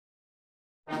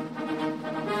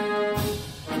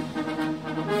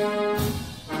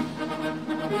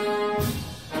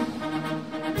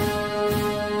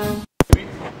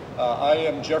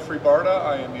am Jeffrey Barta.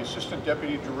 I am the Assistant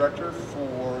Deputy Director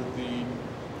for the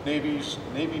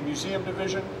Navy Museum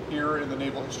Division here in the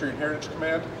Naval History and Heritage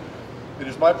Command. It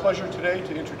is my pleasure today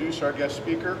to introduce our guest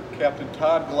speaker, Captain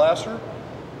Todd Glasser,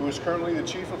 who is currently the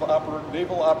Chief of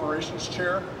Naval Operations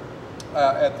Chair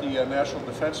at the National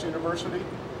Defense University.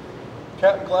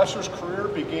 Captain Glasser's career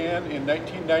began in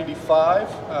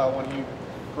 1995 when he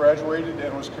graduated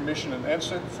and was commissioned an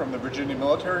ensign from the Virginia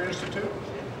Military Institute.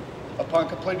 Upon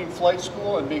completing flight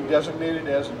school and being designated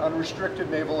as an unrestricted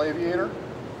naval aviator,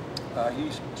 he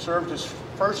served his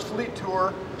first fleet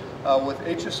tour with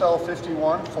HSL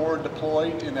 51 forward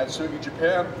deployed in Atsugi,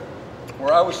 Japan,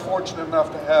 where I was fortunate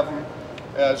enough to have him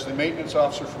as the maintenance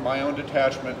officer for my own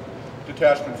detachment,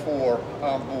 Detachment 4,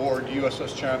 on board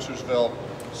USS Chancellorsville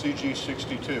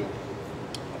CG-62.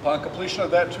 Upon completion of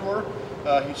that tour,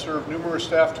 he served numerous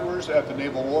staff tours at the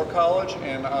Naval War College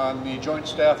and on the Joint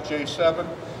Staff J-7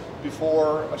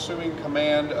 before assuming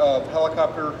command of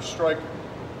Helicopter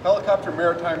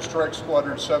Maritime Strike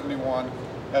Squadron 71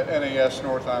 at NAS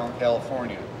North Island,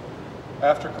 California.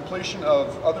 After completion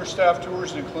of other staff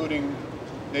tours, including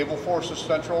Naval Forces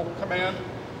Central Command,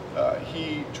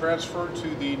 he transferred to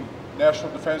the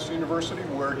National Defense University,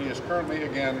 where he is currently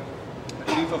again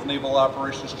the Chief of Naval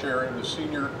Operations Chair and the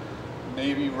Senior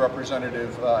Navy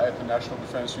Representative at the National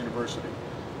Defense University.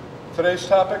 Today's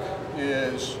topic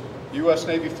is U.S.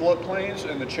 Navy floatplanes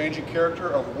and the changing character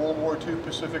of World War II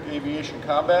Pacific aviation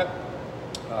combat.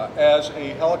 As a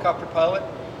helicopter pilot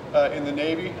in the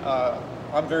Navy,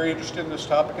 I'm very interested in this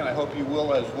topic, and I hope you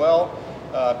will as well,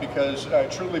 because I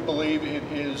truly believe it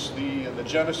is the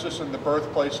genesis and the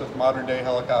birthplace of modern-day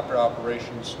helicopter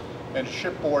operations and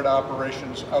shipboard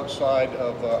operations outside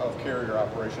of carrier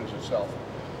operations itself.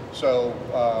 So,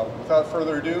 without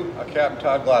further ado, Captain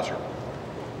Todd Glasser.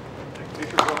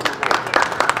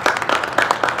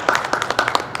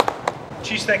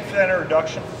 Chief, thank you for that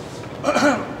introduction.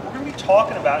 We're going to be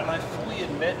talking about, and I fully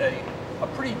admit, a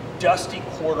pretty dusty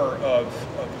quarter of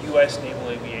U.S. naval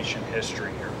aviation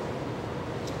history here.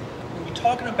 We'll be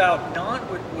talking about not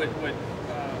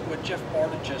what Jeff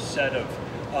Barta just said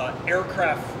of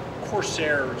aircraft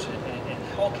corsairs and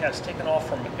Hellcats taken off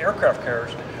from aircraft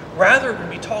carriers. Rather, we'll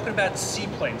be talking about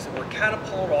seaplanes that were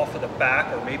catapulted off of the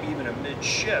back or maybe even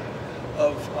amidship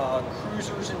of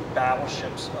cruisers and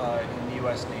battleships in the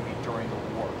U.S. Navy during the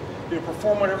war. They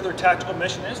perform whatever their tactical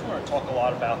mission is. We're going to talk a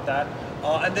lot about that.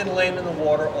 And then land in the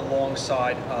water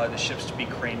alongside the ships to be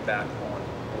craned back on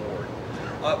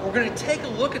board. We're going to take a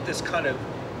look at this kind of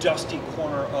dusty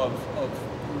corner of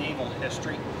naval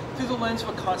history through the lens of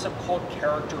a concept called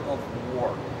character of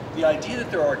war. The idea that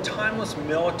there are timeless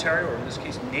military, or in this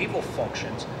case naval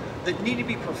functions, that need to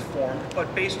be performed,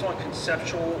 but based on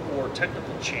conceptual or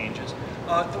technical changes,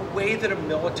 the way that a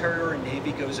military or a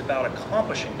navy goes about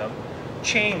accomplishing them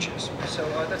changes. So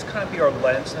that's kind of be our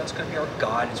lens, and that's going to be our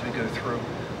guide as we go through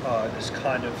this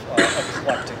kind of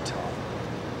eclectic topic.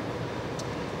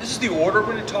 This is the order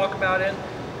we're going to talk about in.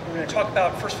 We're going to talk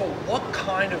about, first of all, what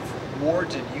kind of war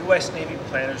did U.S. Navy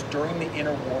planners during the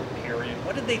interwar period,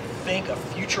 what did they think a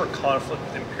future conflict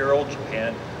with Imperial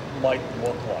Japan might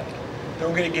look like? Then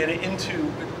we're going to get into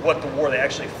what the war they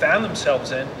actually found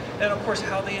themselves in, and of course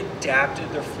how they adapted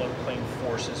their floatplane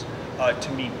forces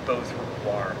to meet both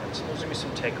requirements. Those are going to be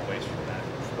some takeaways from that,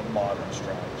 for the modern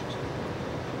strategies.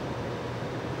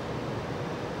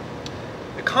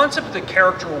 The concept of the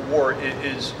character of war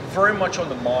is very much on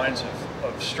the minds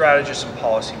of strategists and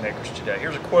policymakers today.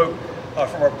 Here's a quote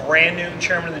from our brand new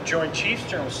chairman of the Joint Chiefs,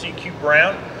 General C.Q.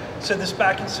 Brown. Said this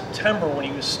back in September when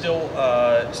he was still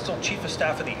Chief of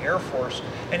Staff of the Air Force,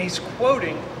 and he's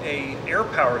quoting an air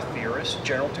power theorist,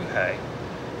 General Duhay,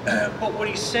 but what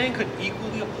he's saying could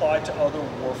equally apply to other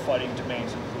warfighting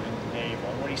domains, including the naval.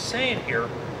 And what he's saying here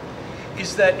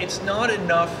is that it's not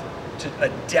enough to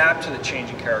adapt to the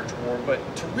changing character of war,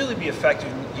 but to really be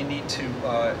effective, you need to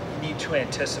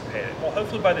anticipate it. Well,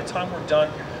 hopefully by the time we're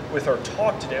done with our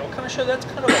talk today, we'll kind of show that's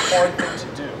kind of a hard thing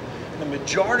to do. The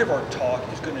majority of our talk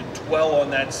is going to dwell on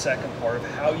that second part of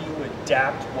how you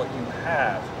adapt what you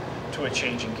have to a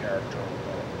changing character of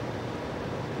war.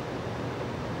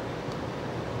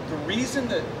 The reason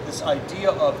that this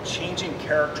idea of changing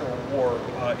character of war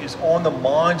is on the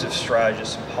minds of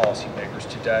strategists and policymakers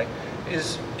today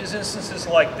is instances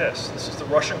like this. This is the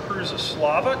Russian cruise of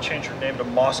Slava, changed her name to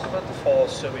Moskva at the fall of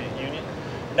the Soviet Union.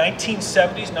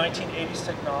 1970s, 1980s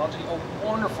technology, a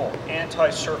wonderful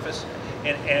anti-surface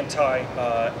and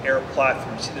anti-air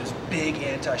platform. You see those big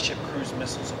anti-ship cruise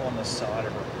missiles on the side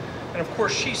of her. And of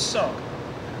course, she sunk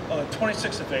on the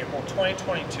 26th of April,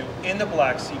 2022 in the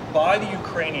Black Sea by the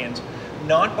Ukrainians,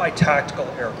 not by tactical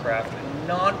aircraft,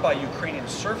 not by Ukrainian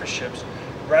surface ships,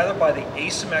 rather by the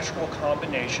asymmetrical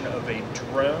combination of a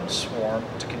drone swarm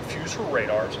to confuse her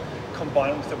radars,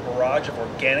 combined with a barrage of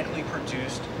organically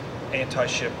produced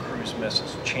anti-ship cruise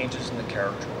missiles. Changes in the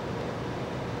character war.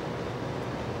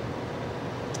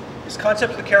 This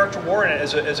concept of the character war, and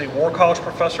as a war college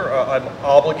professor, I'm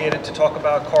obligated to talk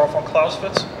about Karl von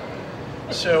Clausewitz.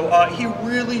 So he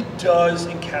really does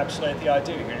encapsulate the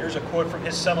idea. Here's a quote from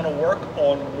his seminal work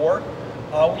on war.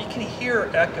 You can hear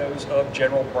echoes of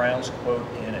General Brown's quote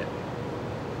in it.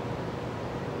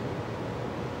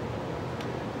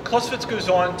 Clausewitz goes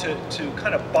on to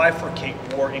kind of bifurcate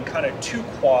war in kind of two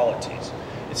qualities.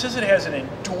 It says it has an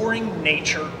enduring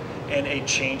nature and a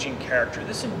changing character.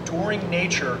 This enduring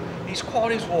nature, these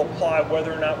qualities will apply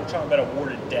whether or not we're talking about a war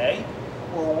today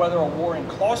or whether a war in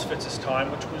Clausewitz's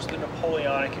time, which was the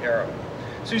Napoleonic era.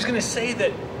 So he's going to say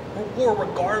that war,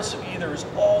 regardless of either, is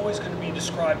always going to be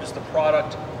described as the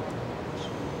product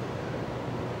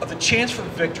of the chance for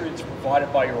victory that's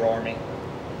provided by your army,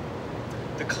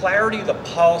 the clarity of the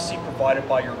policy provided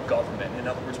by your government, in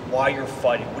other words, why you're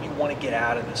fighting, what do you want to get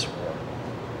out of this war,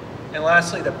 and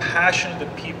lastly, the passion of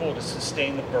the people to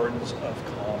sustain the burdens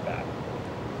of combat.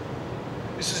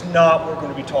 This is not what we're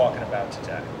going to be talking about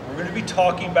today. We're going to be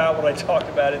talking about what I talked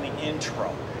about in the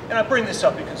intro. And I bring this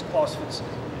up because Clausewitz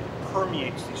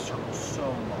permeates these circles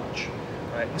so much.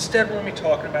 Right? Instead, we're going to be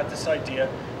talking about this idea,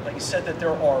 like I said, that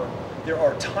there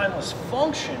are timeless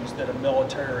functions that a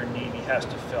military or a navy has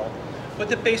to fill, but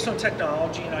that based on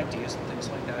technology and ideas and things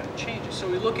like that, it changes. So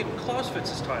we look at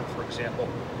Clausewitz's time, for example,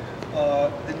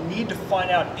 the need to find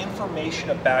out information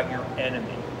about your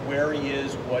enemy, where he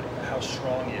is, how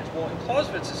strong he is. Well, in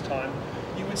Clausewitz's time,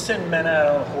 you would send men out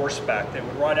on horseback. They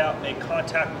would ride out and make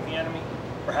contact with the enemy,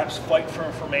 perhaps fight for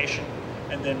information,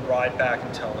 and then ride back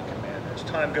and tell the commander. As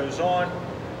time goes on,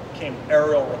 came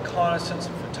aerial reconnaissance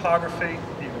and photography,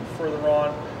 even further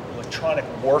on, electronic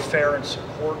warfare and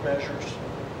support measures,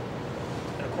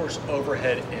 and of course,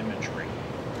 overhead imagery.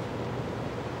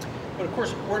 But of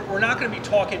course, we're not going to be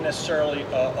talking necessarily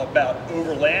about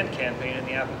overland campaign and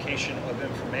the application of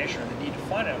information or the need to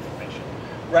find out information.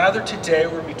 Rather, today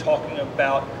we're going to be talking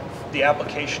about the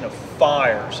application of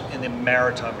fires in the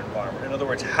maritime environment. In other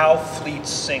words, how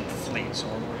fleets sink fleets.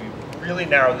 And we're going to really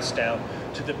narrow this down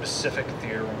to the Pacific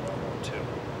theater in World War II.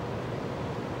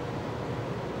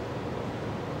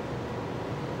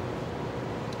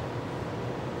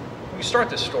 When we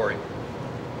start this story,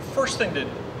 the first thing to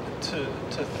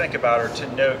think about or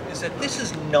to note is that this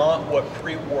is not what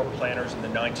pre-war planners in the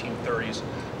 1930s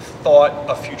thought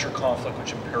a future conflict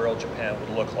with Imperial Japan would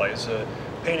look like. It's a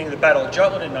painting of the Battle of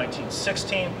Jutland in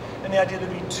 1916, and the idea that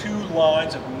there'd be two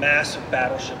lines of massive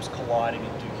battleships colliding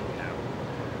and duking it out.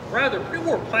 Rather,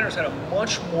 pre-war planners had a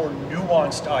much more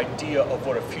nuanced idea of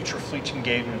what a future fleet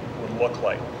engagement would look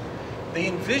like. They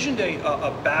envisioned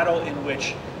a battle in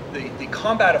which the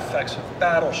combat effects of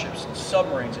battleships and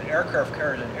submarines and aircraft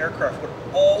carriers and aircraft would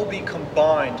all be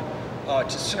combined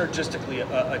to synergistically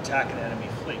attack an enemy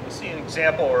fleet. We see an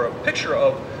example or a picture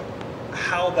of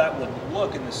how that would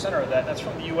look in the center of that. That's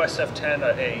from the USF-10,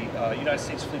 a United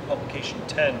States Fleet Publication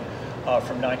 10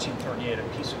 from 1938, a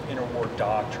piece of interwar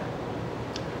doctrine.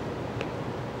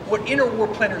 What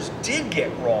interwar planners did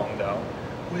get wrong, though,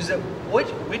 was that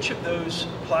which of those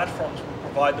platforms would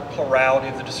provide the plurality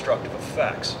of the destructive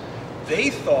effects. They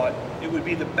thought it would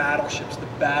be the battleships, the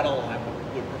battle line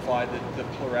would provide the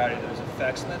plurality of those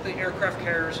effects, and that the aircraft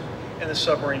carriers and the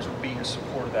submarines would be in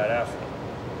support of that effort.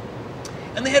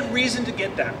 And they had reason to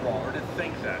get that wrong, or to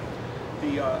think that.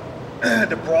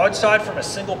 The broadside from a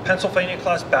single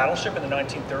Pennsylvania-class battleship in the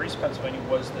 1930s, Pennsylvania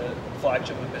was the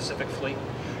flagship of the Pacific Fleet,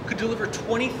 could deliver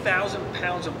 20,000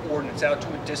 pounds of ordnance out to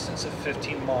a distance of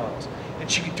 15 miles. And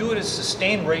she could do it at a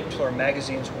sustained rate until her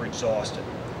magazines were exhausted.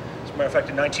 As a matter of fact,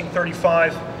 in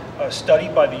 1935, a study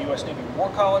by the U.S. Navy War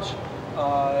College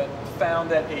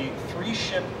found that a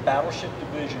 3-ship battleship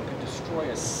division could destroy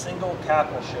a single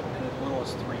capital ship in as little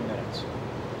as 3 minutes.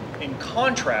 In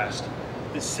contrast,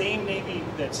 that same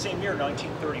year,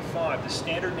 1935, the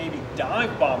Standard Navy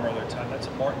dive bomber of their time, that's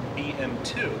a Martin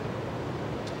BM-2,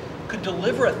 could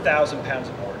deliver 1,000 pounds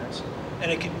of ordnance,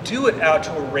 and it could do it out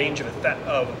to a range of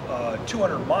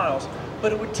 200 miles,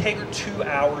 but it would take her 2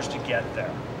 hours to get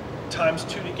there. Times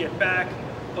 2 to get back,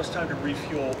 plus time to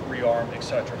refuel, rearm,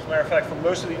 etc. As a matter of fact, for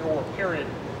most of the interwar period,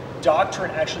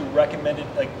 doctrine actually recommended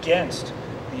against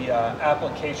the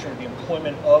application or the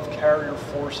employment of carrier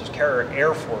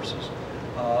air forces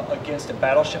against a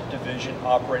battleship division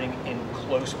operating in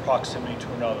close proximity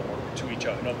to each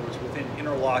other. In other words, within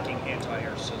interlocking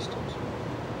anti-air systems.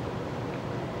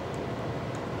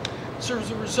 So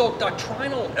as a result,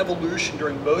 doctrinal evolution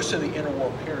during most of the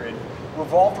interwar period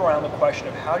revolved around the question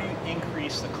of how do you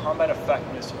increase the combat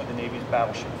effectiveness of the Navy's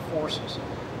battleship forces.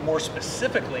 More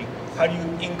specifically, how do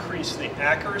you increase the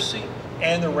accuracy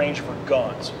and the range for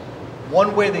guns?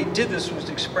 One way they did this was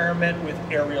to experiment with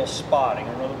aerial spotting.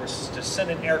 In other words, to send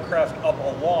an aircraft up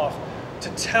aloft to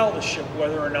tell the ship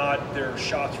whether or not their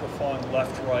shots were falling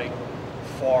left, right,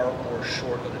 far, or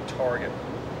short of the target.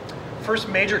 First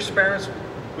major experiments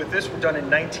with this were done in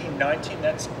 1919.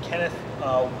 That's Kenneth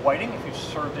Whiting, if you've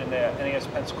served in the NAS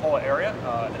Pensacola area.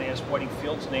 NAS Whiting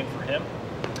Field's named for him.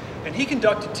 And he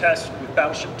conducted tests with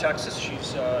Battleship Texas.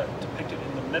 She's depicted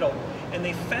in the middle. And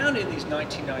they found in these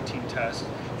 1919 tests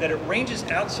that at ranges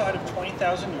outside of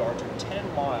 20,000 yards or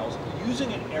 10 miles,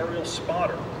 using an aerial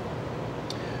spotter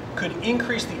could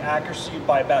increase the accuracy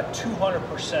by about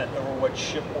 200% over what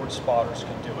shipboard spotters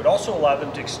could do. It also allowed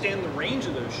them to extend the range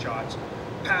of those shots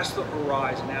past the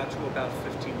horizon out to about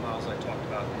 15 miles I talked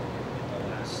about in the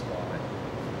last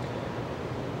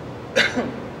slide.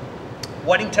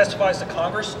 Whiting testifies to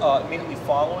Congress immediately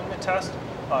following the test.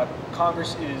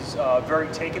 Congress is very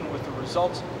taken with the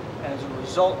results, and as a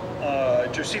result,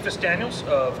 Josephus Daniels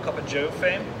of Cup of Joe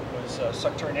fame, was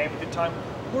Secretary of Navy at the time,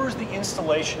 orders the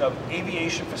installation of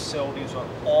aviation facilities on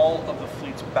all of the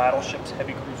fleet's battleships,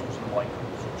 heavy cruisers, and light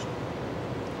cruisers.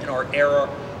 And our era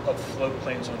of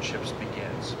floatplanes on ships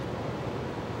begins.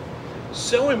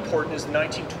 So important as the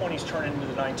 1920s turned into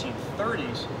the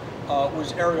 1930s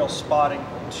was aerial spotting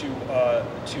to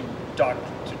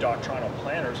doctrinal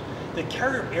planners. The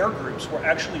carrier air groups were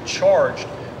actually charged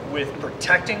with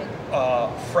protecting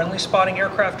friendly spotting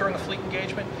aircraft during a fleet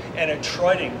engagement and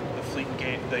attriting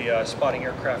the spotting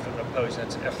aircraft of an opposing.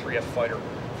 That's an F-3F fighter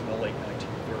from the late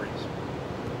 1930s.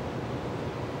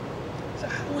 So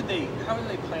how would they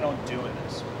plan on doing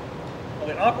this? Well,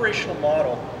 the operational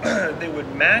model, they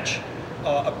would match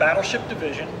a battleship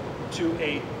division to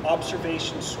a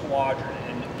observation squadron,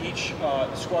 and each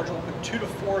squadron would put 2 to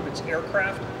 4 of its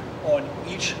aircraft on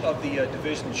each of the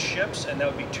division's ships, and that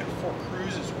would be 2 to 4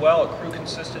 crews as well. A crew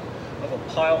consisted of a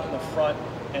pilot in the front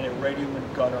and a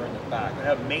radioman gunner in the back. They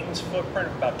have a maintenance footprint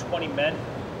of about 20 men,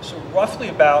 so roughly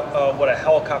about what a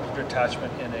helicopter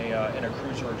detachment in a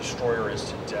cruiser or destroyer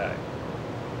is today.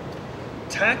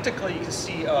 Tactically, you can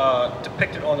see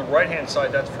depicted on the right-hand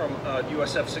side, that's from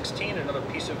US F-16, another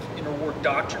piece of interwar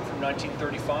doctrine from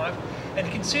 1935. And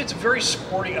you can see it's a very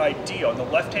sporty idea. On the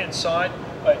left-hand side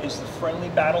is the friendly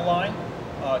battle line.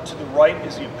 To the right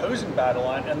is the opposing battle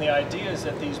line. And the idea is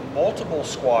that these multiple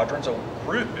squadrons, a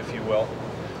group, if you will,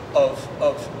 of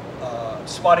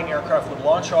spotting aircraft would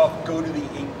launch off, go to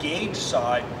the engaged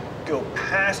side, go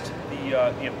past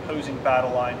the opposing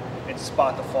battle line, and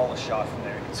spot the fall of shot from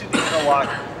there. You can see the interlock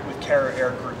with carrier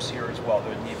air groups here as well.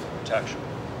 There's a need for protection.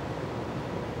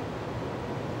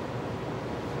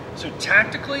 So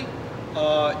tactically,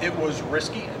 it was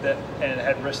risky and it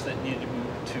had risks that needed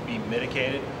to be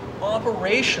mitigated.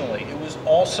 Operationally, it was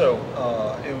also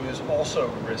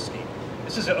risky.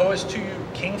 This is an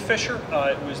OS-2 Kingfisher.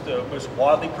 It was the most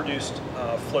widely produced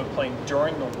floatplane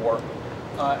during the war.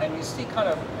 And you see kind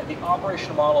of the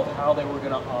operational model of how they were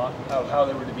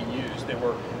to be used. They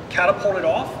were catapulted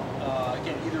off,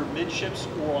 again, either midships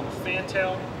or on the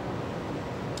fantail.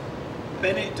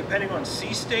 Depending on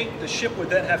sea state, the ship would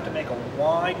then have to make a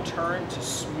wide turn to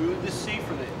smooth the sea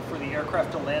for the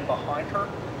aircraft to land behind her.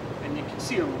 And you can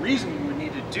see a reason you would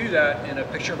need to do that in a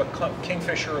picture of a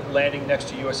Kingfisher landing next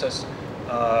to USS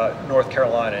North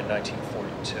Carolina in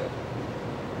 1942.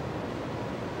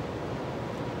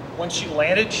 Once she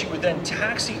landed, she would then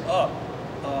taxi up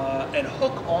and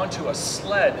hook onto a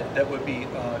sled that would be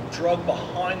dragged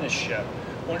behind the ship.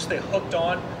 Once they hooked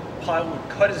on, the pilot would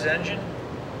cut his engine,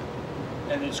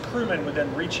 and his crewmen would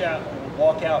then reach out and would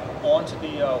walk out onto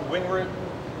the wing root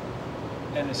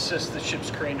and assist the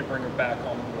ship's crane to bring her back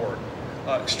on board.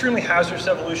 Extremely hazardous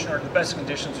evolution. Under the best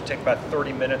conditions would take about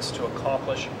 30 minutes to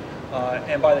accomplish.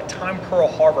 And by the time Pearl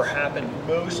Harbor happened,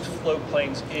 most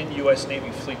floatplanes in U.S. Navy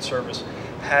Fleet Service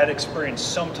had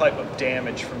experienced some type of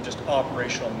damage from just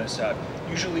operational mishap,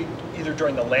 usually either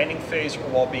during the landing phase or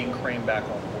while being craned back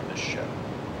on board the ship.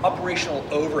 Operational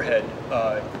overhead,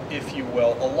 if you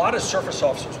will. A lot of surface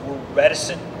officers were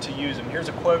reticent to use them. Here's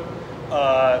a quote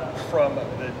from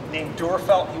the name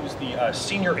Durfelt. He was the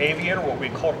senior aviator, what we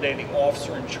call today the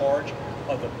officer in charge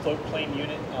of the floatplane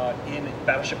unit in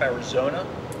Battleship Arizona,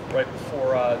 right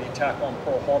before the attack on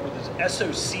Pearl Harbor. There's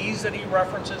SOCs that he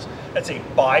references. That's a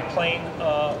biplane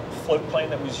floatplane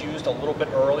that was used a little bit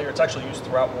earlier. It's actually used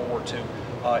throughout World War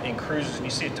II in cruisers, and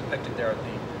you see it depicted there at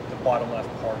the bottom left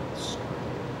part of the screen.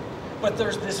 but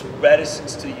there's this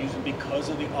reticence to use them because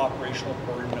of the operational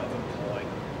burden of employing,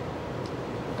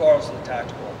 regardless of the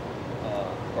tactical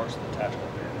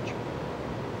advantage.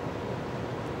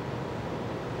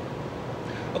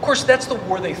 Of course, that's the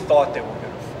war they thought they were going to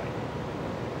fight.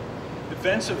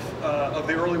 Events of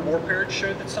the early war period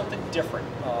showed that something different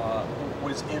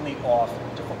was in the offing,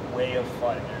 a different way of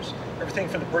fighting. There's everything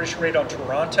from the British raid on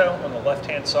Toronto on the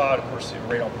left-hand side, of course the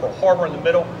raid on Pearl Harbor in the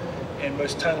middle, and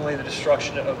most tellingly the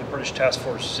destruction of the British Task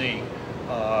Force Z,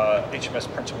 HMS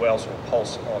Prince of Wales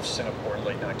repulsed off Singapore in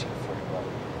late 1941.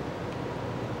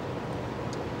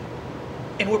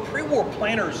 And what pre-war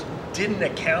planners didn't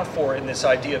account for in this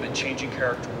idea of a changing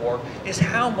character war is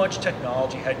how much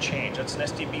technology had changed. That's an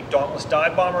SDB Dauntless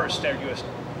dive bomber, a standard U.S.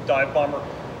 dive bomber,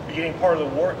 beginning part of the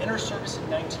war, entered service in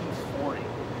 1940.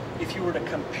 If you were to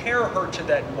compare her to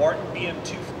that Martin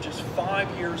BM-2 from just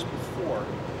 5 years before,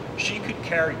 she could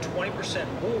carry 20%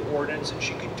 more ordnance and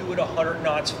she could do it 100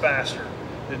 knots faster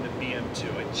than the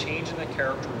BM-2. A change in the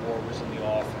character war was in the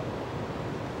offing.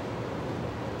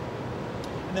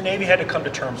 And the Navy had to come to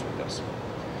terms with this,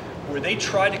 where they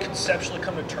tried to conceptually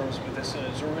come to terms with this in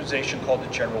an organization called the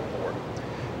General Board.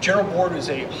 General Board is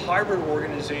a hybrid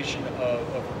organization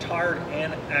of retired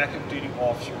and active duty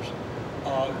officers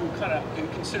who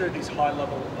consider these high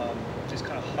level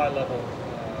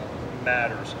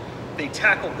matters. They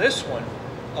tackle this one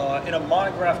in a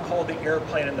monograph called "The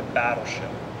Airplane and the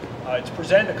Battleship." It's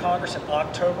presented to Congress in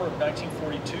October of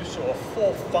 1942, so a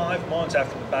full 5 months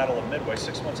after the Battle of Midway,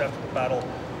 6 months after the Battle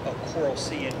of Coral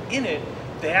Sea. And in it,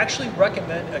 they actually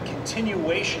recommend a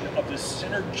continuation of the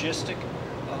synergistic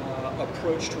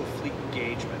approach to a fleet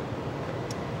engagement.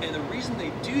 And the reason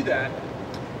they do that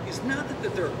is not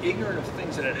that they're ignorant of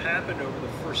things that had happened over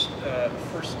the first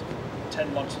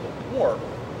 10 months of the war,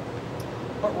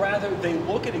 but rather they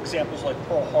look at examples like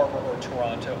Pearl Harbor or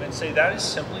Toronto and say that is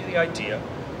simply the idea,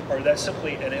 or that's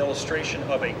simply an illustration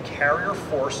of a carrier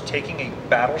force taking a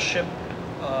battleship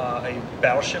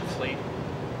fleet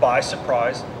by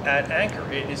surprise at anchor.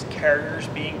 It is carriers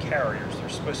being carriers. They're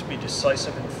supposed to be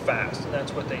decisive and fast, and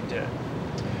that's what they did.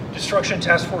 Destruction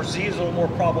Task Force Z is a little more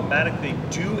problematic. They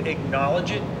do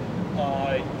acknowledge it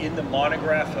in the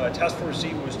monograph. Task Force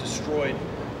Z was destroyed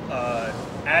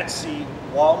at sea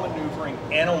while maneuvering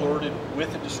and alerted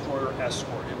with a destroyer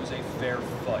escort. It was a fair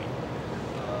fight.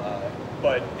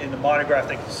 But in the monograph,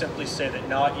 they simply say that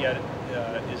not yet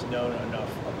is known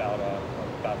enough about the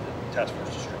task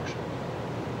force destruction.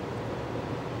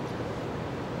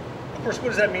 Of course, what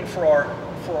does that mean for our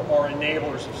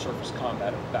enablers of surface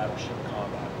combat, of battleship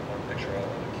combat? Our picture of the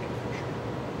Kingfisher.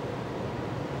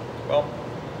 Well,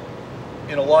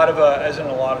 as in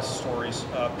a lot of stories,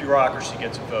 bureaucracy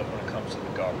gets a vote when it comes to the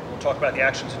government. We'll talk about the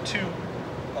actions of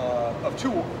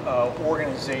two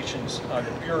organizations, the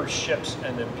Bureau of Ships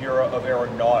and the Bureau of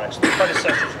Aeronautics. The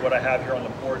predecessors of what I have here on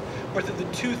the board, but the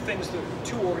two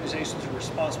organizations are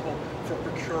responsible for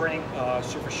procuring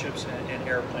surface ships and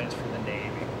airplanes for the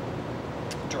Navy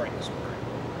during this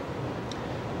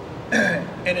period.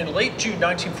 And in late June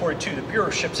 1942, the Bureau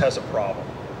of Ships has a problem.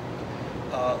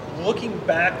 Looking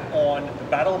back on the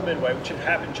Battle of Midway, which had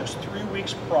happened just 3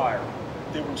 weeks prior,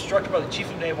 they were instructed by the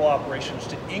Chief of Naval Operations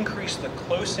to increase the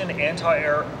close-in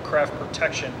anti-aircraft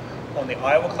protection on the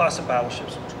Iowa class of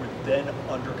battleships, which were then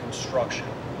under construction.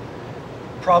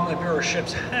 The problem the Bureau of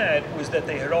Ships had was that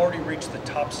they had already reached the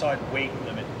topside weight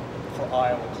limit for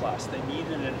Iowa class. They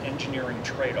needed an engineering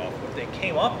trade-off. What they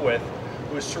came up with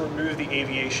was to remove the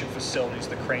aviation facilities,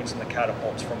 the cranes and the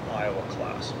catapults from Iowa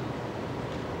class.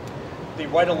 They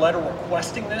write a letter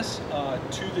requesting this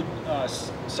to the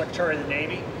Secretary of the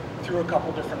Navy through a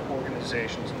couple different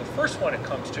organizations. And the first one it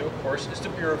comes to, of course, is the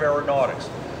Bureau of Aeronautics.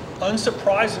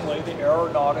 Unsurprisingly, the Bureau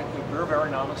of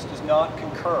Aeronautics does not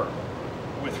concur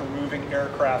with removing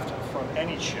aircraft from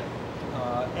any ship.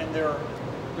 And their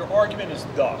argument is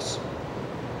thus.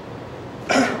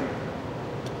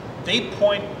 They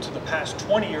point to the past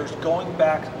 20 years, going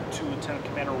back to Lieutenant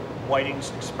Commander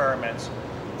Whiting's experiments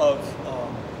of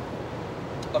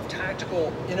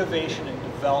tactical innovation and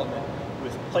development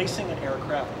with placing an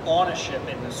aircraft on a ship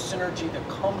and the synergy that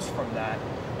comes from that,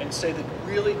 and say that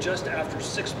really just after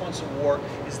 6 months of war,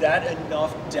 is that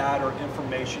enough data or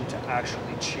information to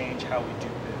actually change how we do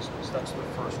business? That's the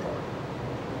first argument.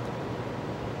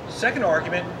 Second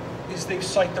argument is they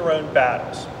cite their own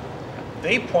battles.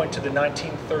 They point to the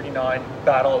 1939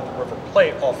 Battle of the River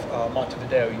Plate off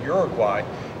Montevideo, Uruguay,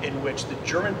 in which the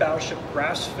German battleship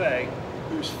Graf Spee,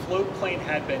 whose floatplane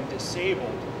had been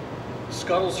disabled,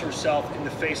 scuttles herself in the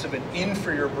face of an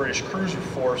inferior British cruiser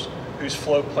force whose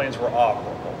floatplanes were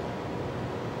operable.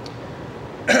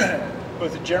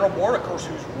 Both the General Board, of course,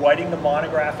 who's writing the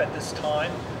monograph at this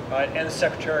time, and the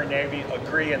Secretary of Navy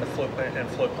agree, and the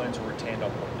floatplanes are retained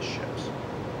on board the ships.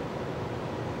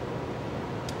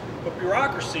 But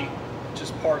bureaucracy is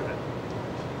just part of it.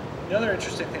 Another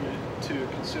interesting thing to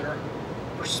consider,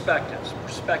 perspectives.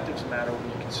 Perspectives matter when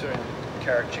you're considering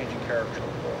changing character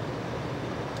of the world.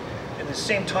 In the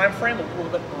same time frame, a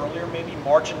little bit earlier, maybe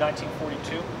March of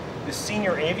 1942, the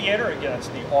senior aviator, again, it's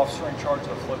the officer in charge of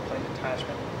the floatplane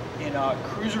detachment, in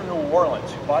Cruiser New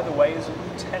Orleans, who, by the way, is a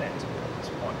lieutenant at this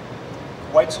point,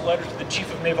 writes a letter to the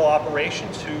Chief of Naval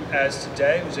Operations, who, as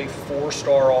today, was a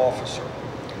 4-star officer.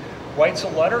 Writes a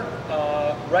letter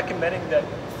recommending that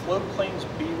floatplanes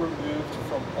be removed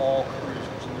from all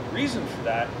cruisers. And the reason for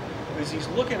that is he's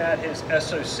looking at his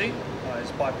SOC,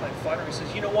 his biplane fighter. He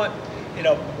says, you know what, in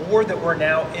a war that we're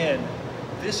now in,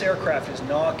 this aircraft is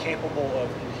not capable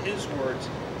of, in his words,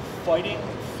 fighting,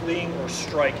 fleeing, or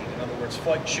striking. In other words,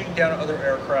 shooting down other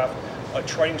aircraft,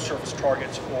 training surface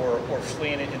targets, or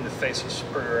fleeing it in the face of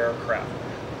superior aircraft.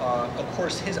 Of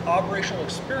course, his operational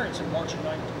experience in March of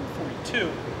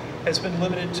 1942 has been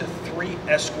limited to 3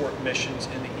 escort missions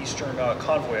in the eastern,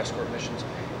 convoy escort missions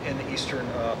in the eastern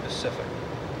Pacific.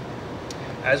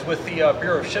 As with the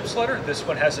Bureau of Ships letter, this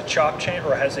one has a chop chain,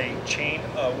 or has a chain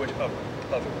of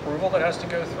approval that has to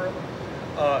go through.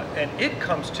 And it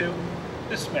comes to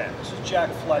this man. This is Jack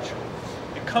Fletcher.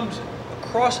 It comes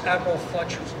across Admiral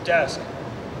Fletcher's desk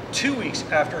 2 weeks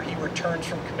after he returns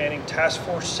from commanding Task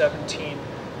Force 17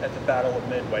 at the Battle of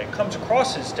Midway. It comes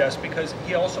across his desk because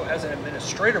he also has an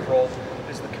administrative role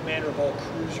as the commander of all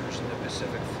cruisers in the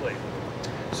Pacific Fleet.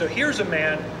 So here's a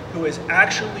man who has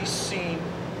actually seen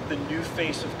the new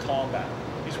face of combat.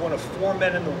 He's one of 4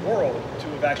 men in the world to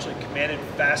have actually commanded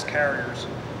fast carriers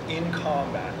in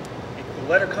combat. The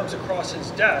letter comes across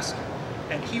his desk,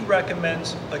 and he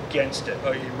recommends against it.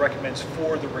 He recommends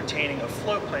for the retaining of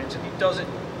floatplanes, and he does it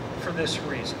for this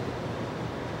reason.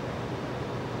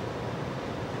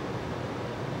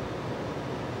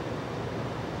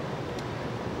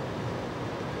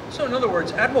 So in other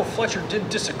words, Admiral Fletcher didn't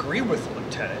disagree with the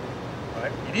lieutenant.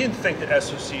 Right? He didn't think that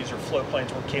SOCs or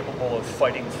floatplanes were capable of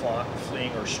fighting,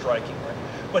 fleeing, or striking. Right?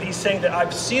 But he's saying that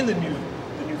I've seen the new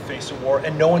face of war,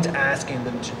 and no one's asking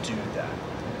them to do that.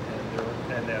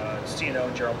 And CNO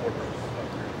and General Board agree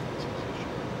with this position.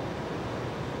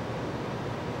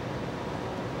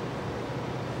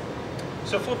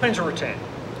 So floatplanes are retained.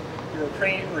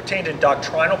 They're retained in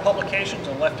doctrinal publications.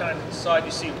 On the left-hand side,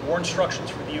 you see war instructions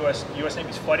for the U.S.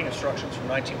 Navy's fighting instructions from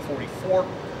 1944.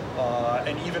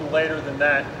 And even later than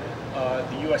that,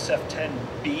 the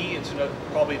USF-10B,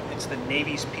 it's the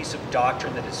Navy's piece of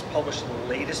doctrine that is published the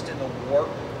latest in the war,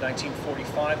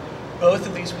 1945. Both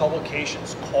of these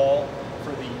publications call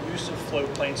for the use of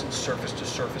floatplanes in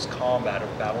surface-to-surface combat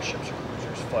of battleships or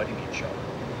cruisers fighting each other.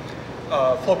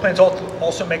 Floatplanes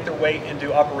also make their way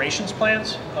into operations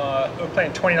plans.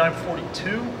 Plan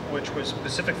 2942, which was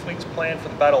Pacific Fleet's plan for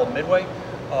the Battle of Midway,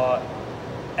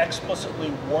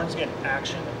 explicitly warns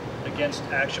against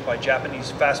action by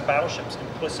Japanese fast battleships.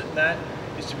 Implicit in that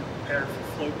is to be prepared for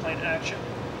floatplane action.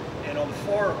 And on the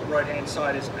far right-hand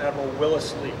side is Admiral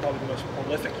Willis Lee, probably the most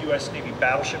prolific U.S. Navy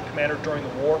battleship commander during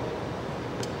the war.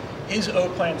 His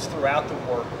O-plans throughout the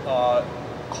war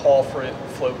call for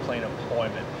floatplane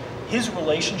employment. His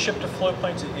relationship to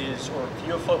floatplanes or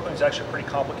view of floatplanes is actually pretty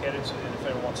complicated, so if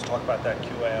anyone wants to talk about that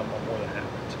QA, I'm more than happy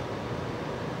to.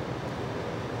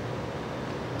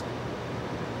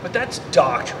 But that's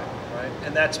doctrine, right?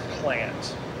 And that's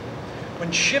plans.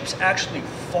 When ships actually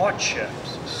fought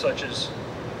ships, such as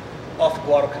off the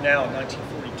Guadalcanal in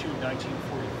 1942,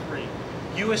 1943,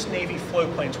 U.S. Navy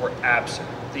floatplanes were absent.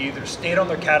 They either stayed on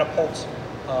their catapults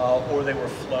or they were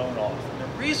flown off. And the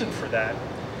reason for that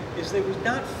is these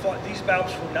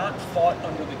battles were not fought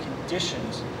under the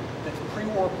conditions that the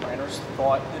pre-war planners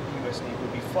thought that the U.S. Navy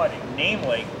would be fighting.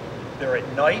 Namely, they're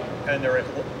at night and they're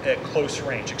at close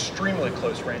range, extremely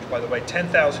close range, by the way,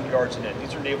 10,000 yards in.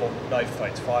 These are naval knife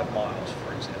fights, 5 miles,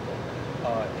 for example,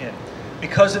 in.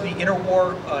 Because of the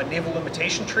interwar naval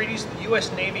limitation treaties, the U.S.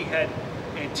 Navy had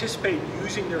anticipated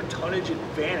using their tonnage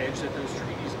advantage that those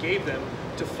treaties gave them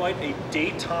to fight a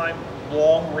daytime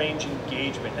long-range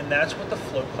engagement, and that's what the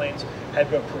floatplanes had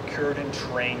been procured and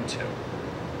trained to.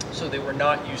 So they were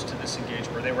not used to this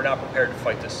engagement. They were not prepared to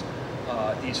fight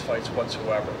these fights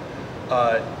whatsoever.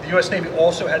 The U.S. Navy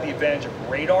also had the advantage of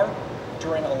radar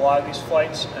during a lot of these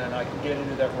fights, and I can get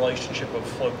into that relationship of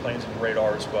floatplanes and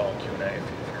radar as well in Q&A if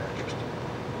you're interested.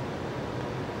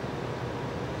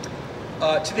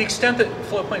 To the extent that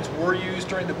floatplanes were used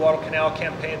during the Guadalcanal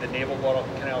campaign, the naval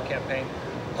Guadalcanal campaign,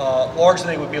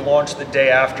 Largely, they would be launched the day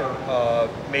after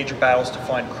major battles to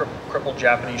find crippled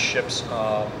Japanese ships,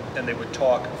 and they would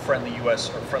talk friendly U.S.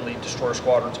 or friendly destroyer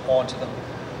squadrons onto them.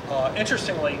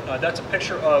 Interestingly, that's a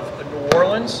picture of New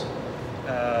Orleans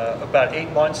about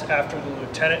 8 months after the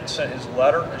lieutenant sent his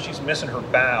letter, and she's missing her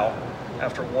bow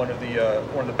after one of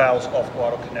the battles off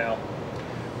Guadalcanal.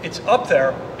 It's up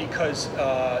there because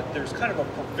there's kind of a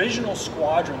provisional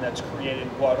squadron that's created in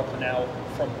Guadalcanal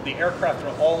from the aircraft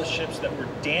and all the ships that were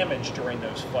damaged during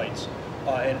those fights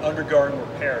and undergoing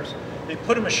repairs. They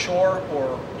put them ashore,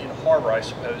 or in harbor, I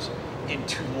suppose, in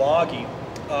Tulagi,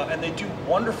 and they do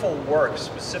wonderful work,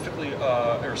 specifically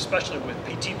or especially with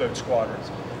PT boat squadrons,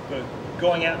 but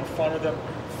going out in front of them,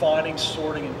 finding,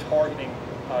 sorting, and targeting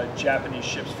Japanese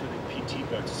ships for the PT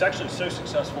boats. It's actually so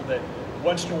successful that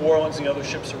once New Orleans and the other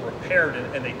ships are repaired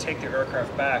and they take their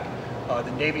aircraft back,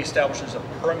 the Navy establishes a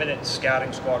permanent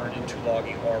scouting squadron in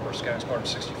Tulagi Harbor, Scouting Squadron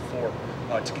 64,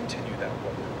 to continue that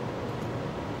work.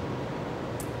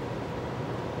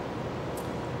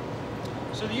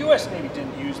 So the U.S. Navy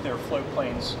didn't use their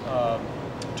floatplanes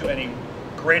to any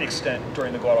great extent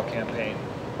during the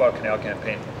Guadalcanal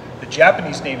campaign. The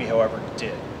Japanese Navy, however,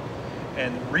 did.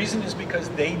 And the reason is because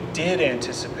they did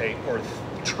anticipate or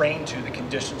train to the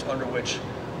conditions under which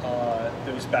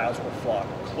those battles were fought,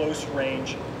 close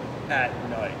range at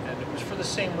night. And it was for the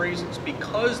same reasons.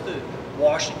 Because the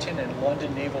Washington and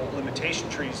London naval limitation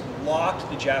treaties locked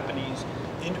the Japanese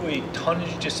into a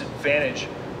tonnage disadvantage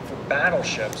for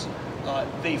battleships,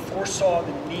 they foresaw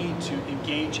the need to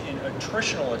engage in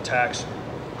attritional attacks,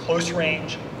 close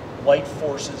range, light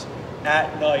forces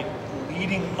at night,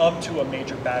 leading up to a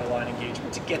major battle line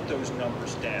engagement to get those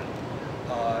numbers down.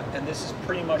 And this is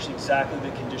pretty much exactly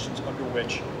the conditions under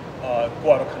which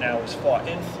Guadalcanal was fought.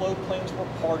 And floatplanes were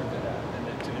part of that, and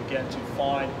again, to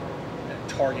find and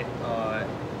target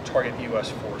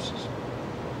U.S. forces.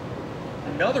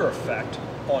 Another effect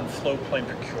on floatplane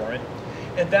procurement,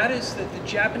 and that is that the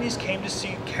Japanese came to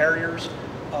see carriers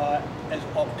as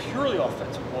purely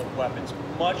offensive weapons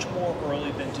much more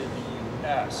early than did the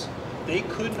U.S. They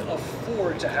couldn't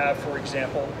afford to have, for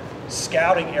example,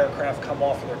 scouting aircraft come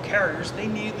off of their carriers. They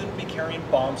needed them to be carrying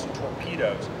bombs and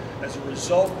torpedoes. As a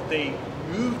result, they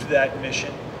moved that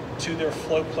mission to their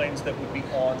floatplanes that would be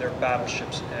on their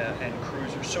battleships and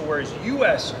cruisers. So whereas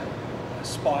U.S.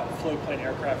 floatplane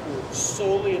aircraft were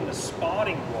solely in the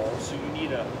spotting role, so you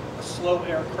need a slow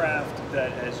aircraft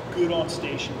that has good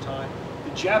on-station time,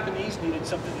 the Japanese needed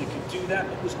something that could do that,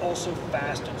 but was also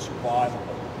fast and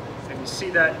survivable. And you see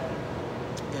that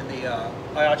in the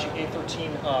Aichi A-13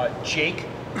 Jake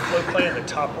floatplane in the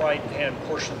top right-hand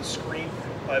portion of the screen.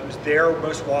 It was their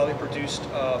most widely produced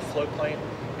floatplane,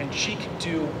 and she could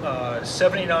do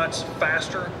 70 knots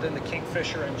faster than the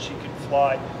Kingfisher, and she could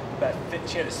fly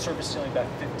she had a service ceiling about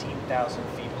 15,000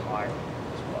 feet higher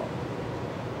as well.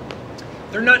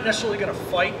 They're not necessarily going to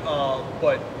fight,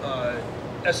 but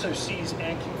SOCs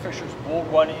and Kingfishers will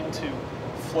run into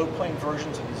floatplane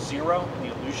versions of the Zero in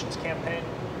the Aleutians campaign.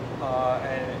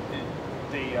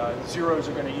 The Zeros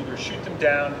are going to either shoot them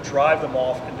down, drive them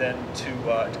off, and then to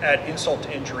add insult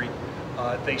to injury,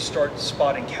 they start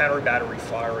spotting counter battery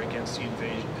fire against the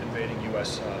invading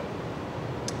U.S. Fleet.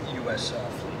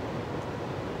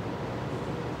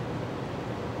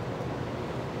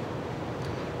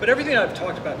 But everything I've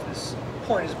talked about to this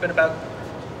point has been about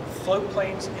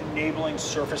floatplanes enabling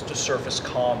surface-to-surface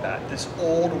combat, this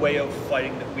old way of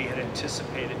fighting that we had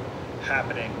anticipated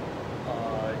happening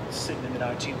sitting in the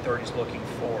 1930s looking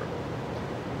forward.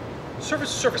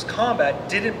 Surface-to-surface combat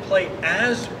didn't play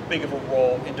as big of a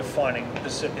role in defining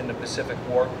in the Pacific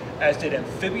War as did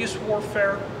amphibious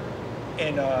warfare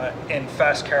and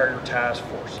fast carrier task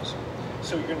forces.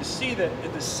 So you're going to see that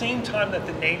at the same time that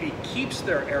the Navy keeps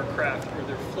their aircraft or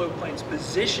their floatplanes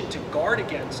positioned to guard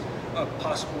against a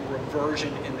possible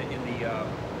reversion in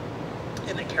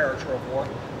the character of war,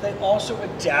 they also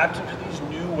adapted to these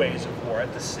new ways of war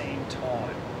at the same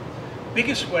time.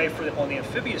 Biggest way on the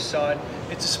amphibious side,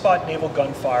 it's to spot naval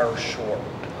gunfire ashore.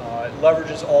 It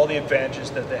leverages all the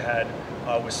advantages that they had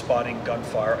with spotting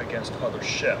gunfire against other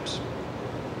ships.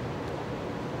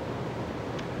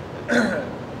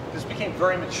 This became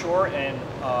very mature, and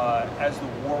as the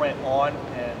war went on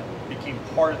and became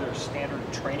part of their standard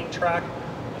training track.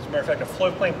 As a matter of fact, a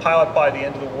floatplane pilot by the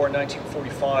end of the war in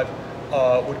 1945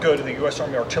 would go to the U.S.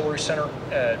 Army Artillery Center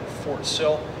at Fort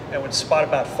Sill and would spot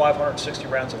about 560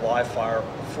 rounds of live fire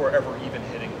before ever even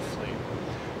hitting the fleet.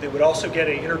 They would also get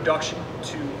an introduction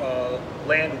to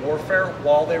land warfare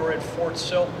while they were at Fort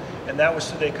Sill, and that was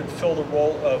so they could fill the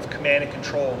role of command and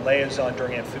control and liaison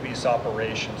during amphibious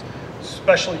operations.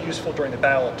 especially useful during the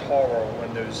Battle of Tarawa,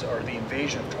 when those, or the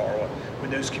invasion of Tarawa, when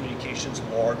those communications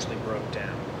largely broke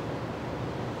down.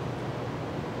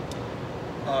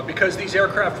 Because these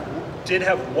aircraft did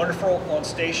have wonderful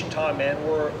on-station time and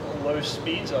were low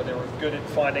speeds, they were good at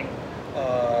finding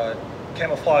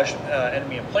camouflage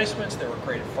enemy emplacements. They were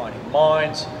great at finding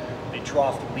mines. They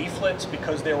dropped leaflets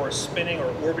because they were spinning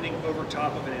or orbiting over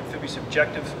top of an amphibious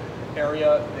objective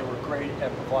area. They were great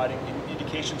at providing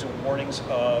indications and warnings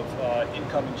of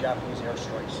incoming Japanese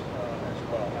airstrikes as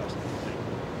well as the fleet.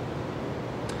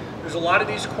 There's a lot of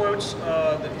these quotes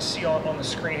that you see on the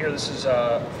screen here. This is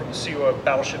from the CEO of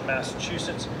Battleship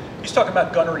Massachusetts. He's talking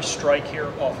about gunnery strike here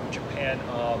off of Japan,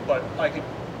 but I could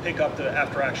pick up the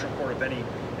after-action report of any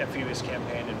amphibious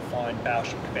campaign and find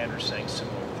battleship commanders saying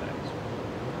similar things.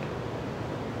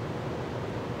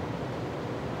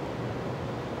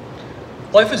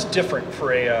 Life is different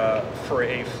for a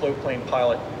floatplane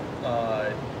pilot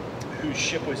whose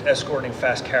ship was escorting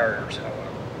fast carriers, however.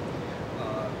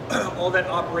 All that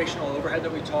operational overhead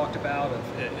that we talked about, of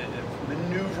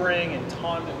maneuvering and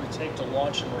time that would take to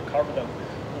launch and recover them,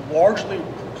 largely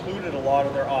precluded a lot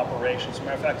of their operations. As a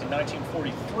matter of fact, in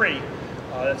 1943,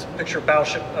 that's a picture of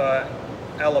Battleship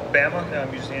Alabama, a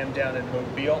museum down in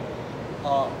Mobile.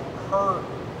 Her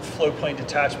floatplane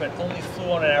detachment only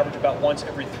flew on an average about once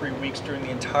every 3 weeks during the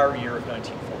entire year of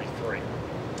 1943.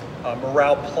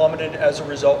 Morale plummeted as a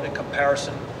result in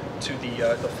comparison to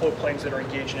the floatplanes that are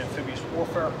engaged in amphibious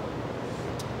warfare.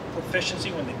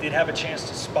 Proficiency, when they did have a chance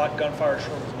to spot gunfire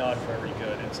ashore, was not very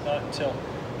good. And it's not until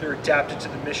they're adapted to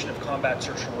the mission of combat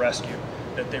search and rescue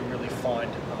that they really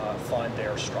find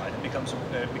their stride. It becomes a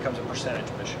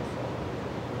percentage mission for them.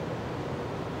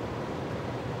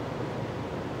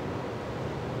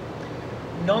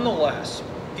 Nonetheless,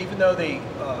 even though the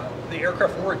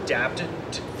aircraft were adapted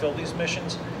to fill these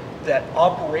missions, that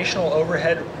operational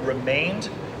overhead remained,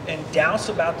 and doubts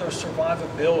about their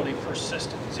survivability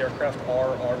persisted. These aircraft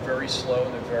are very slow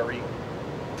and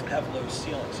have low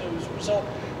ceilings. So as a result,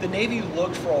 the Navy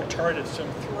looked for alternatives to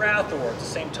them throughout the war at the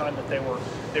same time that they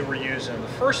were used. And the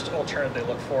first alternative they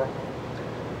looked for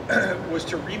was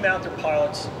to remount their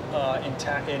pilots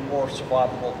in more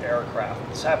survivable aircraft.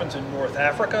 This happens in North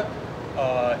Africa.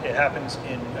 It happens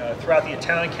throughout the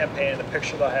Italian campaign. The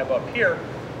picture that I have up here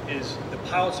is the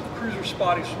pilots of Cruiser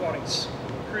Spotting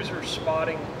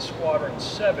Squadron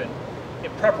 7,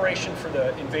 in preparation for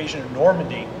the invasion of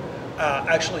Normandy,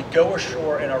 actually go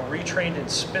ashore and are retrained in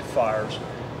Spitfires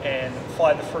and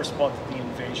fly the first month of the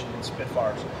invasion in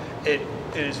Spitfires. It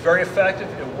is very effective.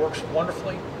 It works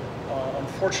wonderfully.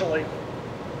 Unfortunately,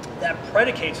 that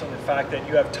predicates on the fact that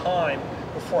you have time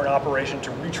before an operation to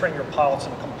retrain your pilots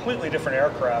in a completely different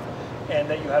aircraft, and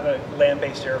that you have a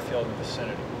land-based airfield in the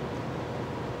vicinity.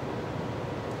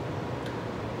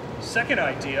 Second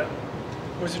idea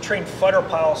was to train fighter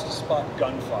pilots to spot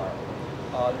gunfire.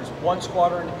 There's one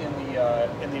squadron in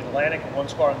the Atlantic and one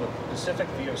squadron in the Pacific,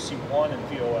 VOC-1 and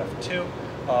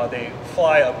VOF-2. They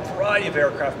fly a variety of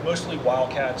aircraft, mostly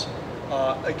Wildcats.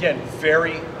 Again,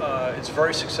 it's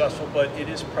very successful, but it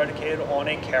is predicated on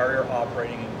a carrier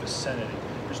operating in the vicinity.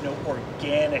 There's no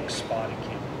organic spotting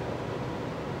capability.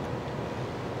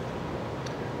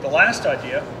 The last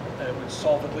idea, that would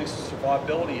solve at least the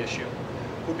survivability issue,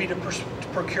 would be to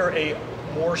procure a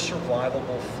more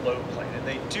survivable float plane. And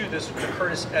they do this with the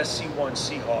Curtiss SC-1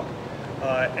 Seahawk.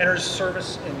 Enters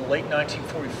service in late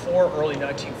 1944, early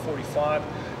 1945.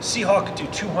 Seahawk could do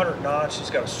 200 knots. It's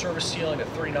got a service ceiling of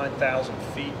 39,000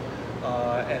 feet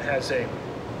and has a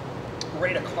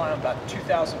rate of climb about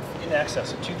in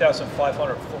excess of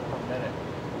 2,500 foot per minute.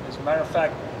 As a matter of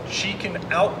fact, she can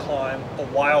outclimb a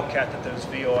Wildcat that those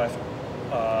VOF-2,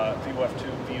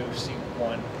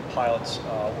 VOC-1 pilots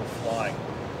were flying.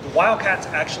 The Wildcat's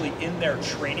actually in their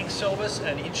training syllabus,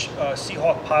 and each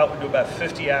Seahawk pilot would do about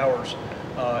 50 hours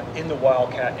in the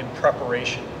Wildcat in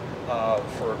preparation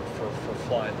for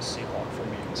flying the Seahawk, for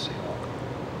meeting the Seahawk.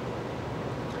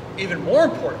 Even more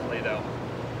importantly, though,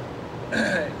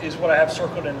 is what I have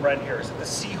circled in red here, is that the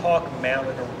Seahawk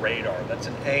mounted a radar. That's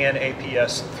an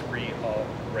AN/APS-3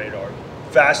 radar.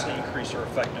 Vastly increased their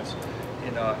effectiveness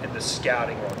in the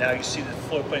scouting role. Now you see the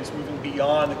floatplanes moving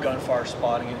beyond the gunfire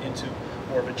spotting and into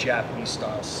more of a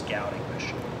Japanese-style scouting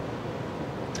mission.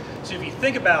 So if you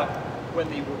think about when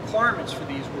the requirements for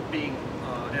these were being,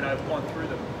 and I've gone through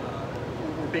them,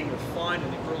 were being refined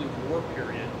in the early war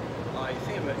period, I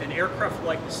think of an aircraft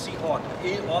like the Seahawk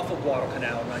off of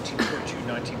Guadalcanal in 1942,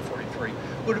 1943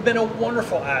 would have been a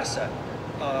wonderful asset.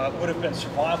 Would have been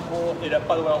survivable. It,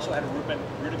 by the way, also had a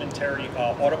rudimentary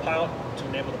autopilot to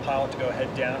enable the pilot to go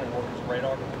head down and work his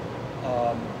radar.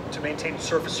 to maintain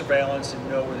surface surveillance and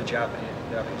know where the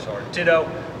Japanese are. Ditto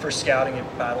for scouting in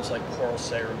battles like Coral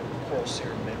Sea or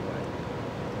Midway.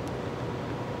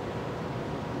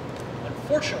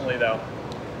 Unfortunately, though,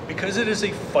 because it is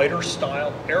a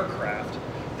fighter-style aircraft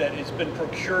that has been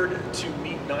procured to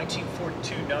meet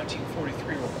 1942,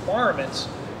 1943 requirements,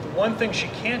 the one thing she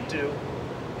can't do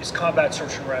is combat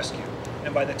search and rescue.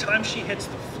 And by the time she hits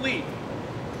the fleet,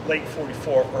 late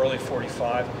 44, early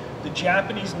 45, the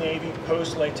Japanese Navy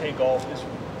post-Leyte Gulf is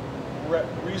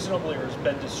reasonably, or has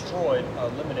been destroyed,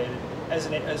 eliminated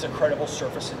as a credible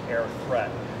surface and air threat.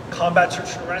 Combat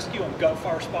search and rescue and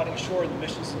gunfire spotting ashore are the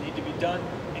missions that need to be done,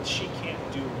 and she can't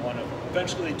do one of them.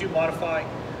 Eventually they do modify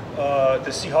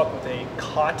the Seahawk with a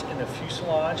cot in the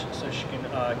fuselage so she can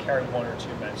carry 1 or 2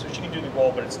 men. So she can do the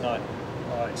role, but it's not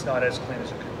as clean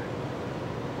as it could be.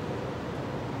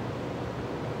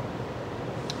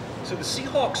 So the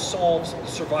Seahawk solves the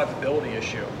survivability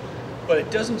issue, but it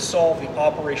doesn't solve the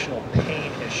operational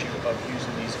pain issue of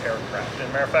using these aircraft. As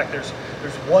a matter of fact, there's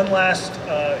one last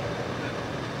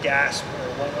gasp or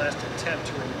one last attempt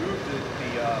to remove the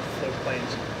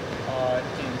floatplanes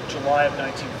in July of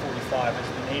 1945 as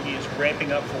the Navy is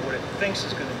ramping up for what it thinks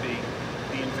is going to be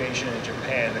the invasion in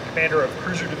Japan. The commander of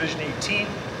Cruiser Division 18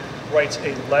 writes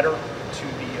a letter to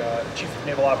the Chief of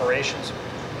Naval Operations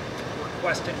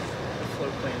requesting the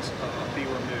floatplanes be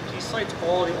removed. He cites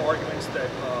all the arguments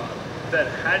that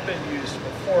had been used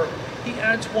before. He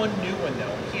adds one new one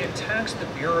though. He attacks the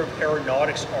Bureau of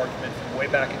Aeronautics argument from way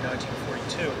back in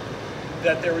 1942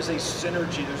 that there is a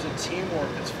synergy, there's a teamwork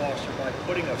that's fostered by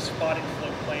putting a spotting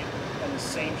floatplane on the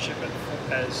same ship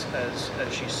as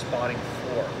she's spotting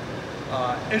for.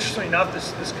 Interestingly enough,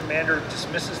 this commander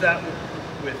dismisses that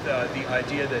with the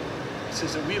idea that he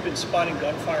says that we have been spotting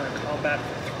gunfire in combat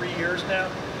for 3 years now,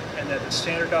 and that the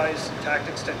standardized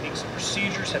tactics, techniques, and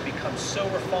procedures have become so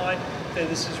refined that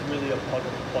this is really a plug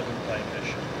and play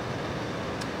mission.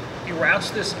 He routes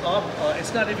this up.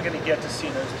 It's not even going to get to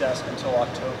CNO's desk until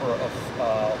October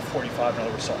of 45, in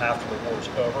other words, until after the war is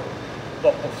over.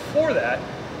 But before that,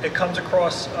 it comes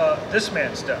across this